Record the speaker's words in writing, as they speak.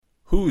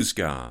Who's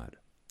God?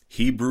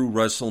 Hebrew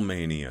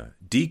Wrestlemania,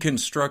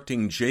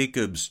 deconstructing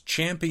Jacob's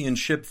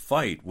championship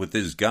fight with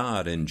his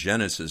God in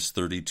Genesis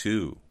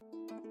 32.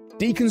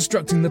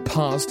 Deconstructing the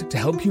past to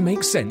help you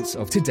make sense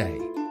of today.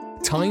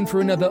 Time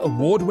for another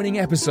award-winning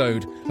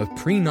episode of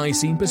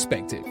Pre-Nicene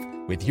Perspective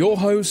with your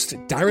host,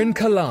 Darren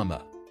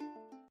Kalama.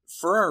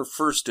 For our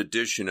first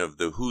edition of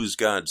the Who's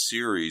God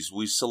series,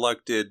 we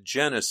selected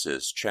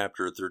Genesis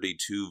chapter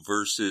 32,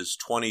 verses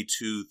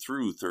 22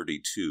 through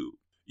 32.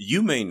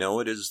 You may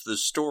know it as the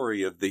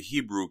story of the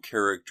Hebrew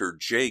character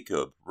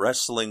Jacob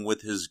wrestling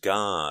with his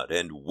God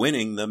and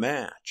winning the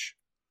match.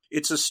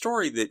 It's a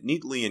story that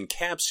neatly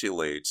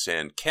encapsulates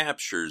and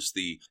captures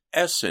the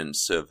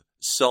essence of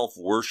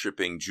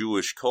self-worshipping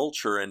Jewish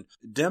culture and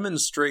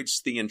demonstrates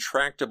the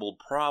intractable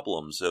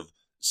problems of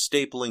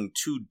stapling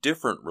two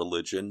different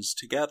religions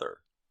together.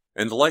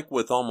 And like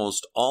with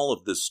almost all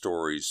of the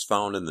stories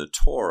found in the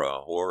Torah,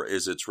 or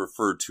as it's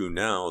referred to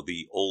now,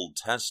 the Old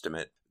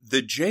Testament,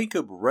 the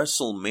Jacob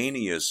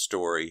Wrestlemania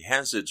story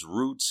has its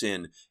roots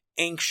in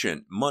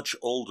ancient, much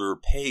older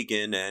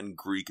pagan and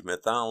Greek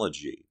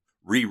mythology,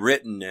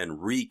 rewritten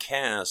and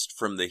recast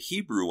from the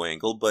Hebrew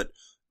angle, but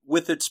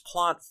with its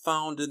plot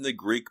found in the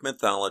Greek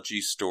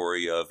mythology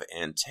story of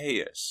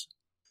Antaeus.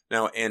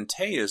 Now,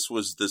 Antaeus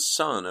was the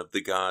son of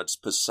the gods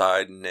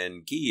Poseidon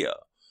and Gaia,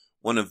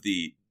 one of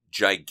the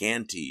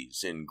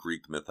gigantes in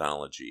Greek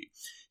mythology.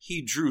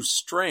 He drew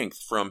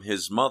strength from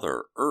his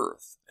mother,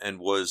 Earth, and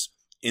was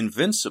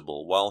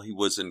invincible while he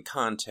was in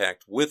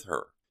contact with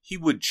her. He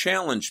would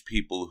challenge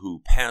people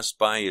who passed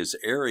by his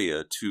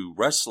area to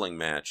wrestling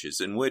matches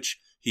in which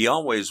he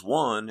always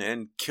won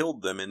and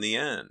killed them in the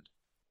end.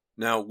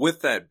 Now,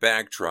 with that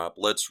backdrop,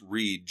 let's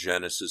read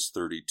Genesis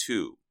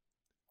 32.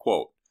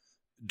 Quote,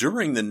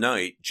 "During the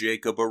night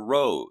Jacob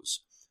arose,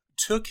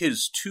 took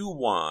his 2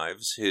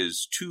 wives,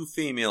 his 2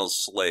 female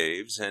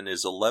slaves, and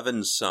his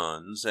 11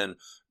 sons, and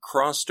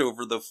crossed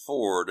over the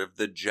ford of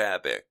the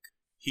Jabbok.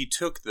 He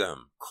took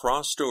them,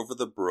 crossed over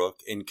the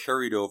brook, and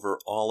carried over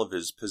all of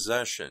his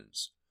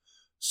possessions.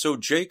 So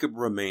Jacob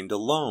remained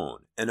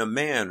alone, and a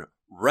man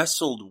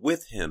wrestled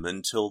with him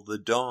until the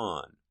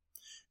dawn.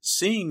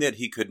 Seeing that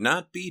he could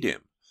not beat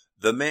him,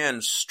 the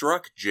man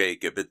struck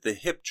Jacob at the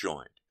hip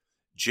joint.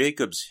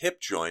 Jacob's hip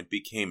joint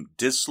became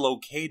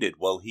dislocated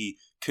while he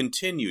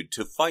continued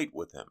to fight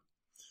with him.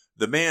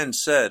 The man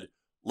said,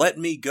 'Let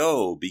me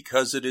go,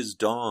 because it is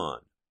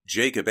dawn.'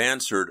 Jacob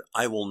answered,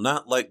 'I will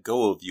not let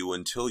go of you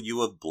until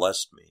you have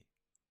blessed me.'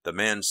 The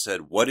man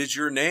said, 'What is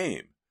your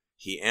name?'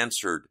 He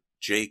answered,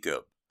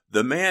 'Jacob.'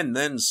 The man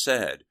then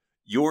said,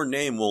 'Your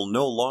name will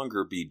no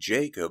longer be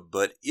Jacob,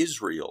 but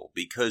Israel,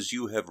 because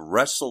you have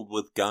wrestled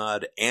with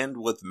God and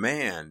with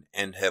man,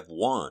 and have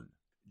won.'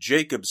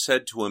 Jacob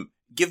said to him,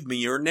 'Give me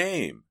your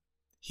name.'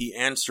 He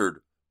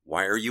answered,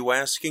 'Why are you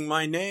asking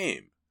my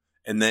name?'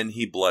 And then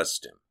he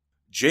blessed him.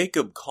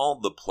 Jacob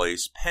called the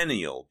place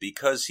Peniel,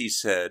 because he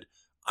said,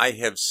 'I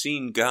have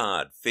seen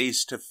God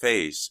face to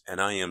face,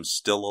 and I am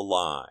still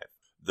alive.'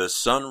 The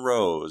sun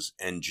rose,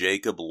 and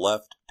Jacob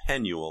left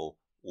Peniel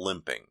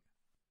limping."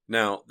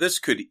 Now, this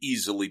could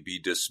easily be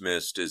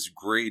dismissed as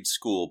grade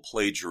school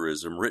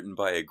plagiarism written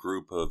by a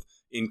group of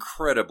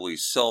incredibly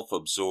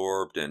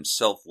self-absorbed and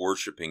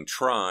self-worshipping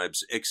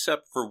tribes,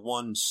 except for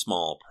one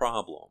small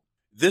problem.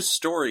 This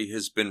story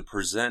has been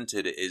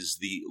presented as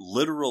the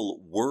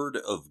literal Word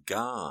of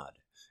God,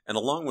 and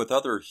along with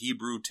other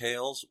Hebrew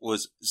tales,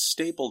 was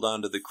stapled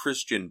onto the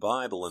Christian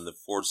Bible in the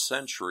 4th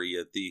century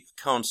at the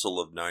Council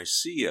of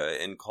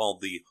Nicaea and called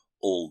the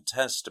Old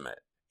Testament.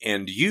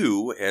 And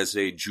you, as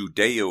a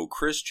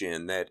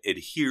Judeo-Christian that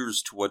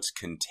adheres to what's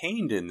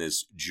contained in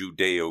this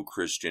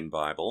Judeo-Christian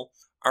Bible,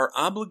 are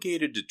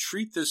obligated to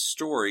treat this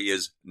story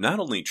as not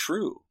only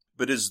true,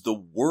 but as the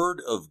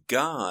Word of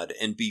God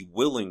and be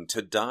willing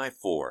to die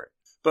for it.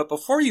 But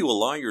before you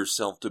allow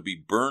yourself to be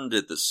burned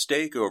at the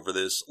stake over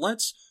this,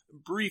 let's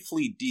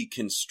briefly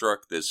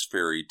deconstruct this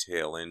fairy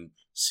tale and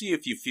see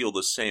if you feel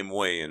the same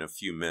way in a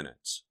few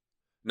minutes.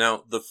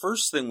 Now, the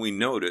first thing we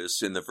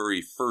notice in the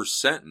very first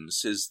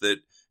sentence is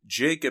that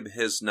Jacob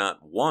has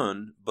not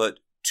 1, but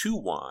 2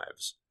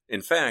 wives.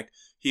 In fact,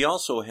 he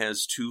also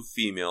has 2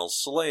 female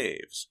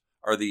slaves.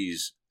 Are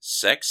these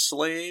sex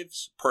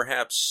slaves?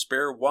 Perhaps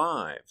spare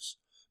wives?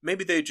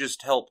 Maybe they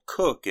just help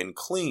cook and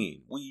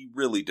clean. We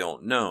really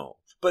don't know.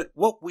 But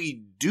what we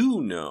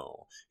do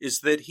know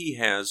is that he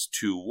has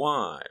 2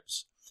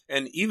 wives.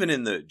 And even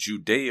in the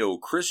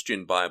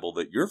Judeo-Christian Bible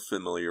that you're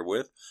familiar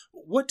with,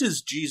 what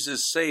does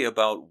Jesus say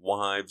about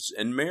wives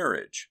and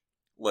marriage?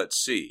 Let's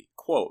see.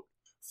 Quote,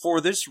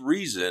 "For this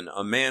reason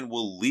a man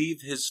will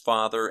leave his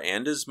father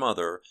and his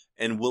mother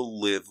and will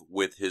live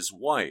with his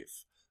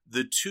wife.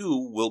 The 2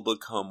 will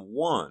become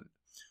one.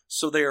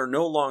 So they are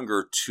no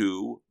longer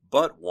 2,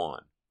 but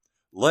 1.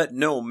 Let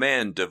no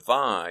man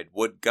divide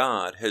what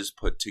God has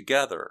put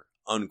together."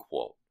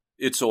 Unquote.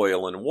 It's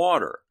oil and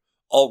water.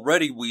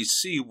 Already we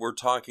see we're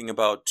talking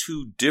about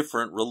 2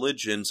 different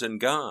religions and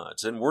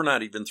gods, and we're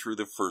not even through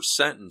the first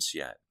sentence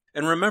yet.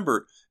 And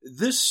remember,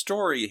 this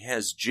story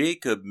has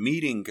Jacob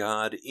meeting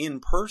God in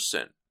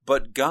person.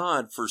 but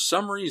God, for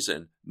some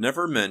reason,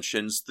 never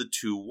mentions the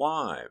two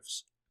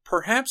wives.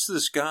 Perhaps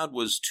this God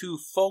was too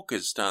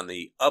focused on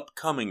the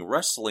upcoming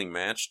wrestling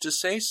match to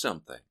say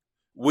something.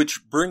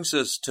 Which brings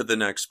us to the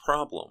next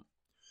problem.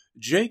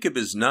 Jacob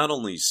is not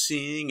only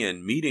seeing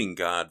and meeting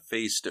God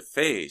face to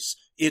face,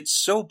 it's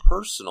so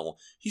personal,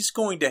 he's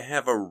going to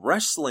have a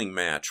wrestling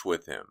match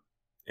with him.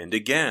 And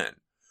again,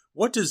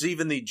 what does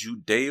even the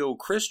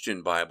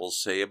Judeo-Christian Bible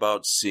say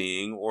about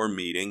seeing or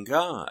meeting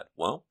God?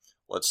 Well,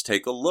 let's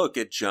take a look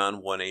at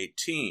John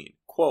 1:18.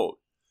 Quote,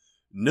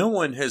 "No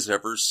one has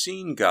ever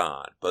seen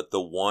God but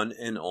the one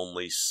and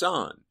only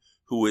Son,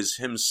 who is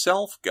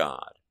himself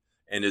God,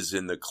 and is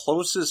in the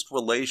closest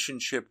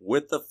relationship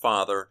with the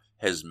Father,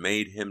 has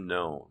made him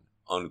known."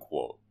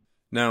 Unquote.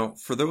 Now,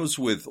 for those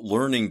with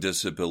learning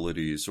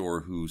disabilities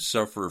or who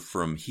suffer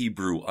from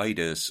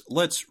Hebrewitis,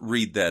 let's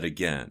read that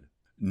again.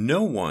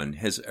 No one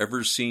has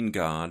ever seen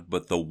God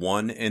but the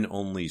one and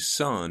only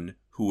Son,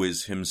 who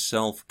is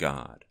himself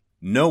God.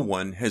 No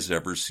one has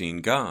ever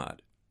seen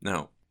God.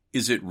 Now,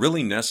 is it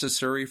really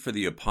necessary for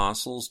the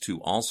apostles to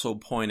also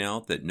point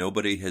out that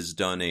nobody has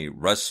done a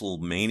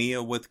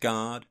Wrestlemania with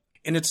God?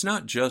 And it's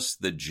not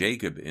just the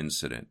Jacob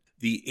incident.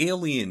 The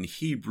alien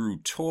Hebrew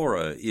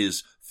Torah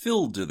is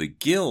filled to the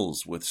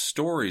gills with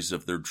stories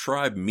of their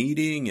tribe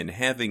meeting and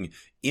having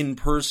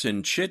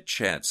in-person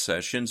chit-chat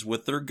sessions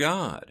with their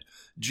God.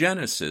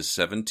 Genesis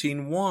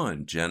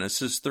 17:1,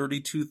 Genesis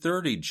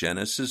 32:30,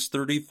 Genesis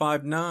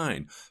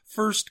 35:9,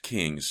 1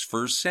 Kings,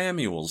 1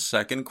 Samuel,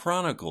 2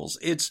 Chronicles.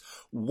 It's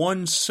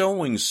one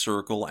sewing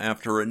circle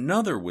after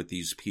another with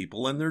these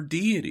people and their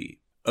deity.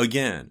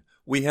 Again,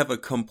 we have a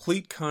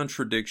complete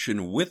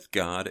contradiction with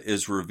God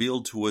as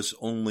revealed to us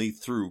only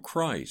through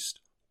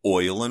Christ.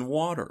 Oil and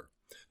water.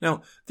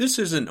 Now, this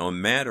isn't a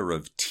matter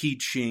of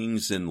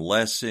teachings and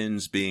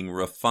lessons being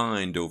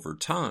refined over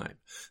time.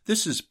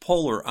 This is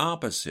polar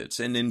opposites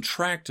and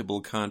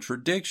intractable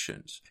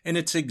contradictions. And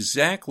it's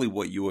exactly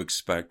what you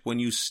expect when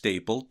you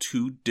staple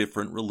two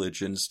different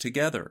religions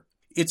together.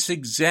 It's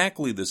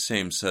exactly the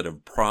same set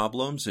of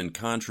problems and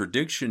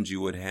contradictions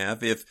you would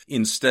have if,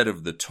 instead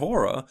of the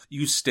Torah,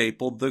 you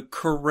stapled the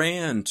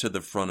Quran to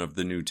the front of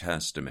the New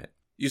Testament.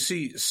 You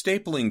see,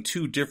 stapling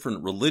two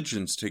different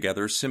religions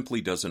together simply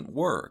doesn't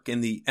work,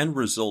 and the end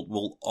result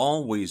will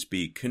always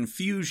be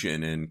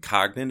confusion and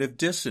cognitive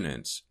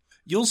dissonance.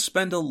 You'll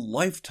spend a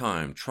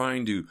lifetime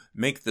trying to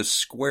make the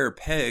square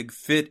peg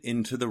fit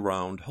into the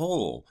round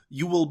hole.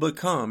 You will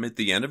become, at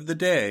the end of the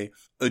day,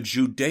 a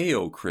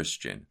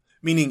Judeo-Christian,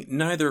 meaning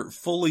neither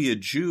fully a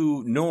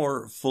Jew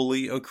nor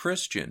fully a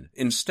Christian.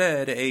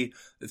 Instead, a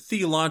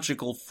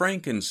theological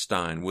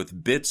Frankenstein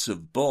with bits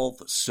of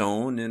both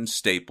sewn and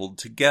stapled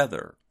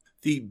together,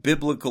 the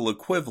biblical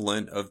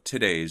equivalent of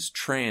today's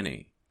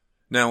tranny.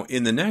 Now,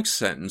 in the next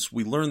sentence,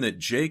 we learn that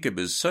Jacob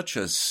is such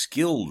a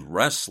skilled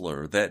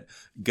wrestler that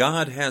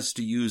God has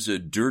to use a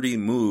dirty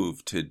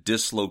move to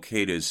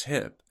dislocate his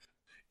hip.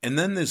 And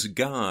then this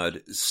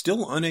God,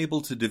 still unable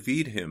to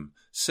defeat him,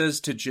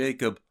 says to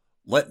Jacob,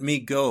 "Let me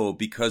go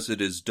because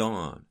it is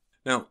dawn."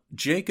 Now,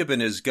 Jacob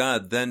and his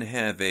God then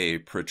have a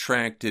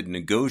protracted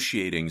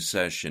negotiating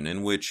session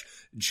in which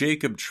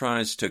Jacob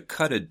tries to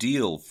cut a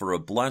deal for a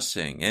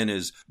blessing, and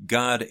his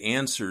God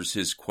answers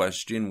his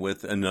question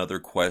with another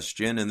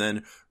question and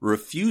then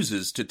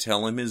refuses to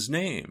tell him his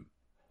name.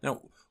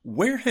 Now,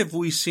 where have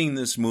we seen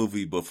this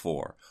movie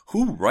before?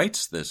 Who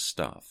writes this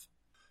stuff?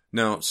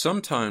 Now,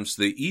 sometimes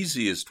the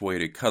easiest way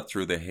to cut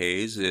through the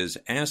haze is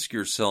ask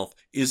yourself,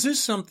 is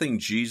this something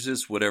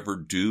Jesus would ever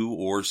do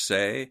or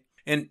say?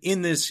 And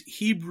in this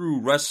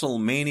Hebrew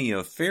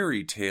Wrestlemania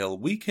fairy tale,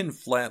 we can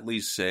flatly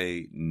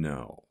say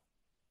no.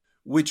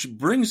 Which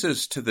brings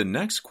us to the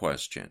next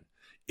question.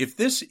 If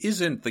this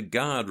isn't the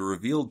God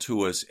revealed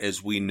to us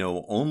as we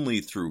know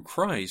only through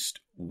Christ,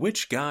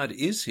 which God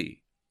is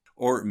he?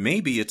 Or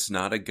maybe it's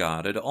not a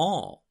God at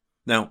all.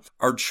 Now,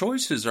 our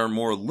choices are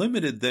more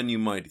limited than you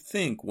might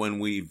think when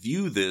we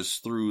view this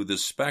through the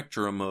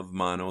spectrum of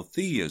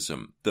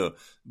monotheism, the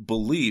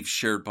belief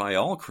shared by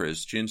all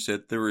Christians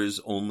that there is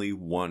only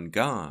one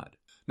God.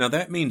 Now,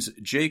 that means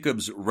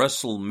Jacob's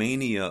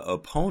Wrestlemania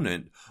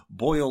opponent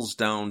boils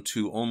down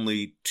to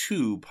only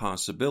two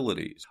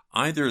possibilities.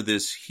 Either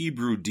this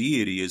Hebrew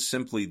deity is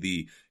simply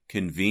the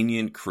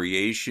convenient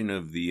creation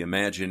of the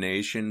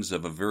imaginations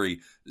of a very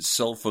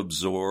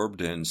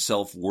self-absorbed and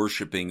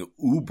self-worshipping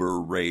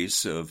uber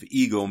race of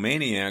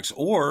egomaniacs,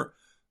 or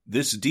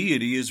this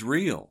deity is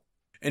real.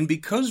 And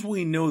because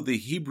we know the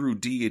Hebrew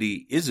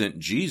deity isn't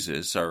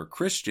Jesus, our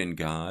Christian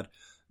God,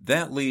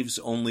 that leaves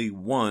only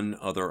one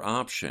other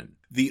option.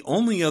 The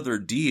only other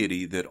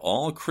deity that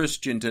all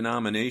Christian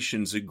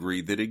denominations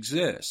agree that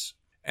exists.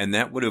 And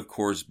that would, of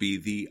course, be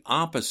the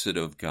opposite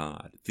of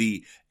God,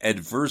 the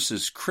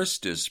adversus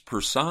Christus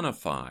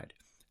personified.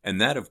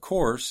 And that, of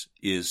course,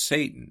 is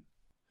Satan.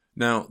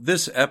 Now,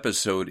 this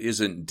episode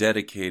isn't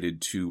dedicated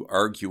to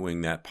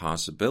arguing that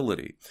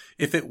possibility.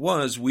 If it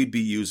was, we'd be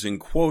using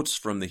quotes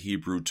from the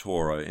Hebrew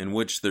Torah in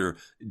which their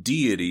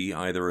deity,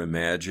 either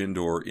imagined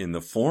or in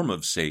the form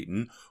of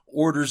Satan,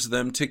 orders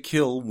them to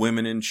kill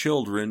women and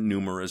children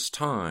numerous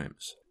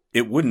times.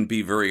 It wouldn't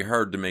be very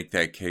hard to make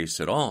that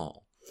case at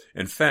all.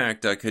 In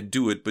fact, I could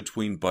do it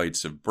between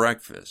bites of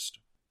breakfast.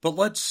 But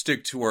let's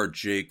stick to our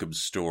Jacob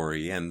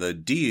story and the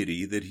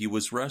deity that he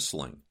was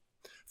wrestling.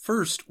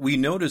 First, we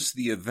notice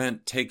the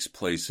event takes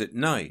place at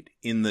night,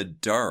 in the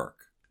dark.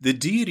 The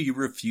deity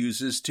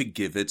refuses to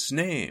give its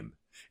name,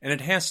 and it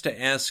has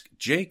to ask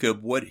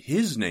Jacob what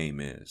his name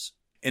is.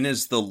 And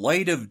as the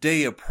light of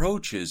day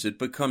approaches, it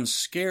becomes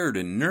scared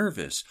and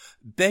nervous,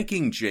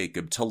 begging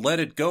Jacob to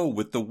let it go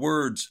with the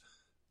words,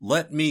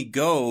 "Let me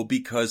go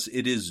because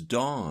it is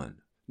dawn."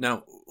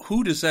 Now,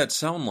 who does that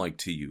sound like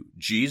to you,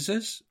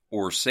 Jesus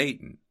or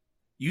Satan?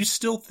 You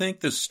still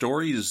think the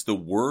story is the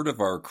word of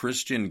our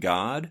Christian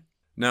God?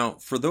 Now,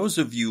 for those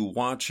of you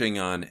watching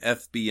on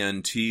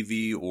FBN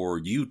TV or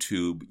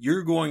YouTube,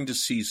 you're going to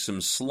see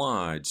some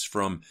slides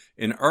from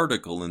an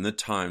article in the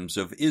Times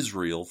of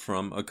Israel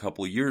from a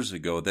couple years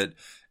ago that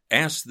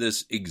asked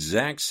this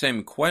exact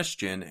same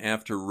question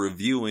after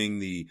reviewing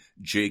the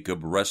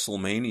Jacob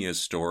Wrestlemania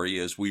story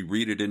as we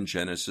read it in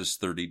Genesis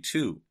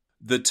 32.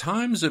 The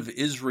Times of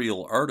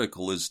Israel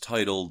article is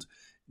titled,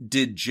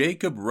 "Did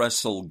Jacob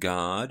wrestle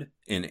God,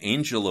 an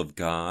angel of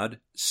God,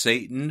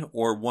 Satan,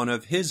 or one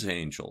of his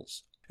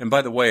angels?" And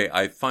by the way,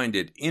 I find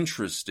it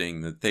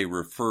interesting that they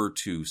refer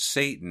to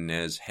Satan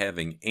as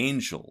having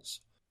angels,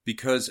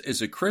 because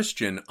as a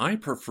Christian, I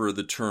prefer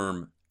the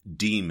term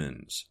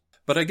demons.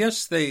 But I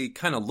guess they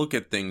kind of look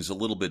at things a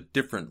little bit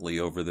differently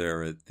over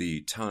there at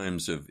the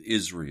Times of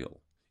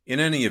Israel. In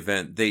any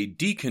event, they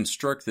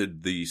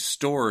deconstructed the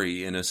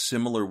story in a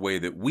similar way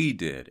that we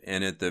did,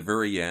 and at the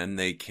very end,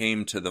 they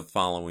came to the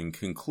following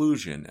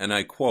conclusion, and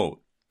I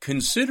quote,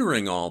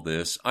 "Considering all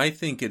this, I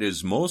think it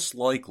is most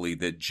likely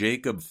that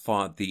Jacob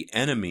fought the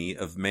enemy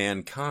of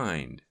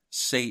mankind,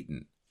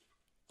 Satan."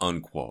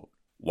 Unquote.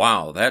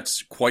 Wow,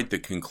 that's quite the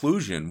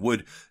conclusion.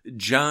 Would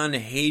John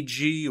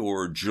Hagee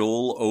or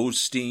Joel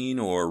Osteen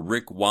or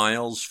Rick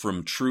Wiles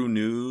from True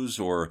News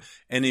or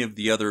any of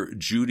the other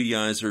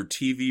Judaizer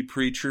TV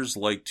preachers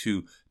like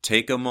to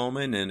take a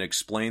moment and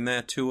explain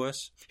that to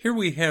us? Here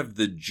we have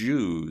the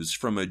Jews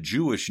from a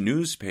Jewish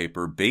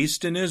newspaper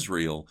based in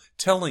Israel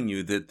telling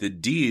you that the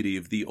deity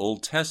of the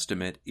Old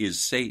Testament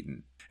is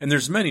Satan. And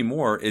there's many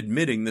more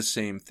admitting the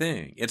same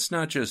thing. It's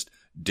not just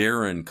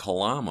Darren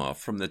Kalama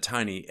from the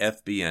tiny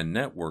FBN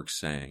network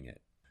saying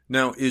it.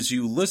 Now, as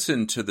you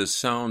listen to the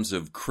sounds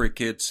of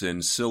crickets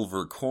and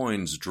silver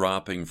coins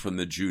dropping from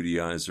the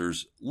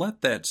Judaizers, let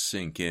that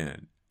sink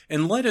in.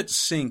 And let it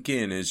sink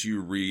in as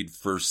you read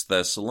 1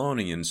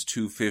 Thessalonians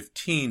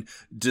 2:15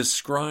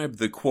 describe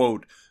the,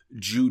 quote,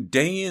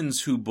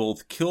 "Judeans who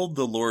both killed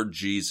the Lord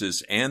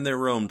Jesus and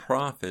their own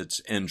prophets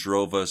and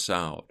drove us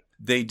out.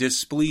 They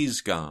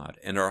displease God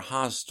and are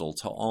hostile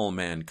to all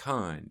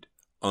mankind,"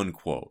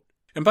 unquote.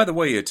 And by the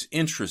way, it's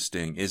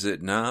interesting, is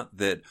it not,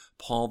 that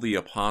Paul the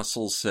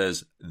Apostle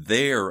says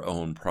their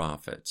own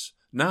prophets,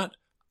 not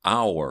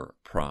our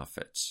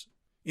prophets.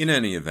 In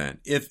any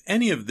event, if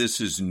any of this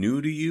is new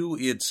to you,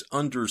 it's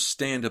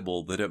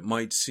understandable that it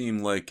might seem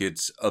like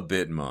it's a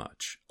bit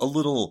much, a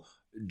little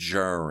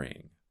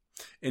jarring.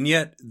 And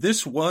yet,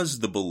 this was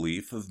the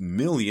belief of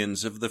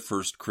millions of the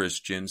first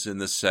Christians in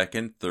the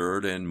 2nd,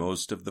 3rd, and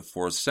most of the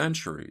 4th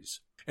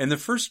centuries. And the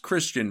first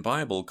Christian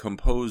Bible,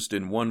 composed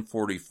in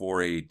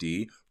 144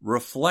 AD,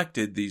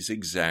 reflected these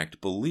exact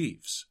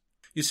beliefs.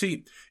 You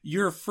see,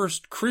 your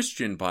first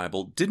Christian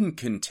Bible didn't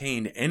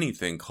contain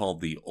anything called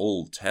the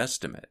Old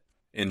Testament.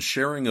 And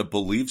sharing a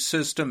belief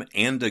system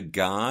and a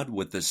God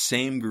with the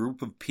same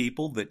group of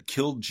people that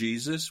killed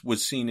Jesus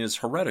was seen as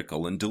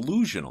heretical and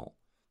delusional,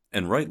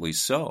 and rightly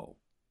so.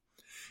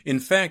 In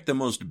fact, the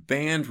most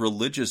banned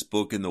religious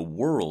book in the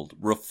world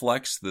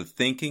reflects the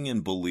thinking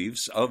and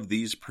beliefs of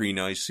these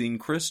pre-Nicene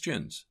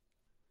Christians.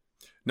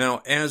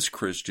 Now, as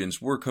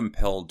Christians, we're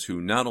compelled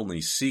to not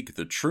only seek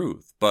the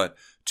truth, but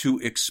to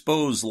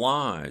expose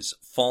lies,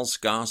 false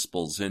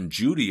gospels, and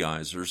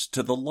Judaizers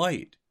to the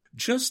light,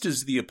 just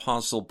as the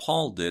Apostle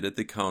Paul did at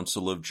the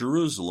Council of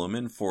Jerusalem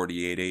in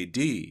 48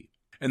 AD.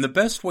 And the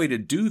best way to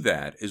do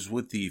that is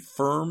with the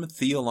firm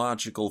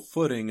theological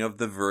footing of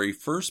the very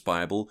first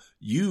Bible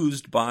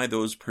used by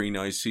those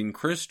pre-Nicene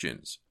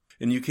Christians.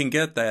 And you can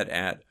get that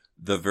at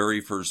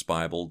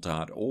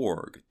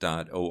theveryfirstbible.org.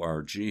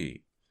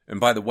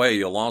 And by the way,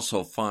 you'll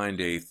also find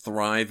a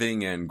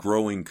thriving and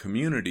growing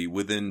community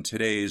within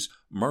today's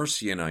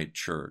Marcionite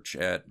Church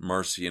at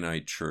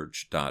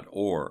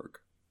marcionitechurch.org.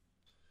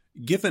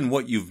 Given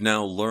what you've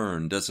now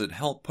learned, does it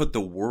help put the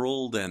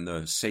world and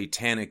the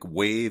satanic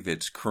wave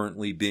it's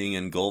currently being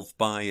engulfed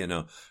by in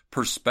a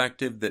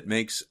perspective that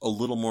makes a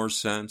little more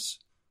sense?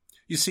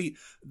 You see,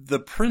 the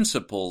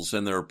principles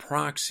and their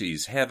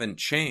proxies haven't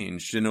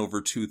changed in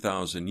over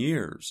 2,000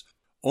 years.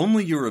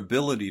 Only your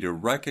ability to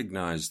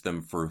recognize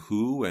them for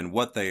who and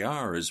what they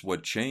are is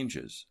what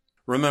changes.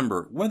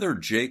 Remember, whether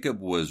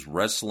Jacob was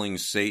wrestling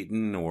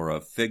Satan or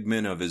a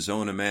figment of his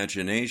own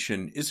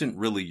imagination isn't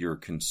really your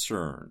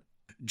concern.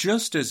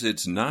 Just as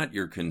it's not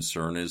your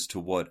concern as to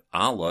what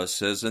Allah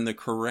says in the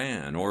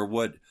Quran or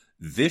what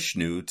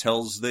Vishnu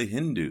tells the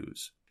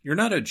Hindus. You're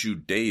not a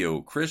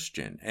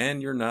Judeo-Christian,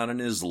 and you're not an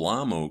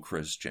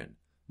Islamo-Christian.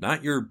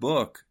 Not your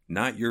book,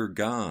 not your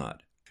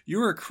God.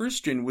 You're a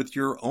Christian with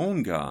your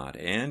own God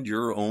and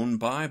your own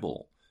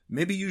Bible.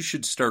 Maybe you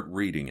should start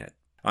reading it.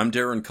 I'm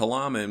Darren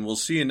Kalama, and we'll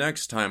see you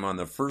next time on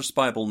the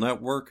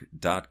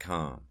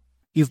FirstBibleNetwork.com.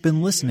 You've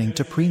been listening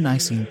to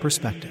Pre-Nicene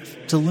Perspective.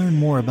 To learn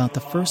more about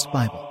the First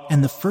Bible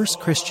and the first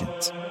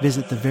Christians,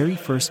 visit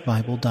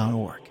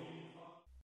theveryfirstbible.org.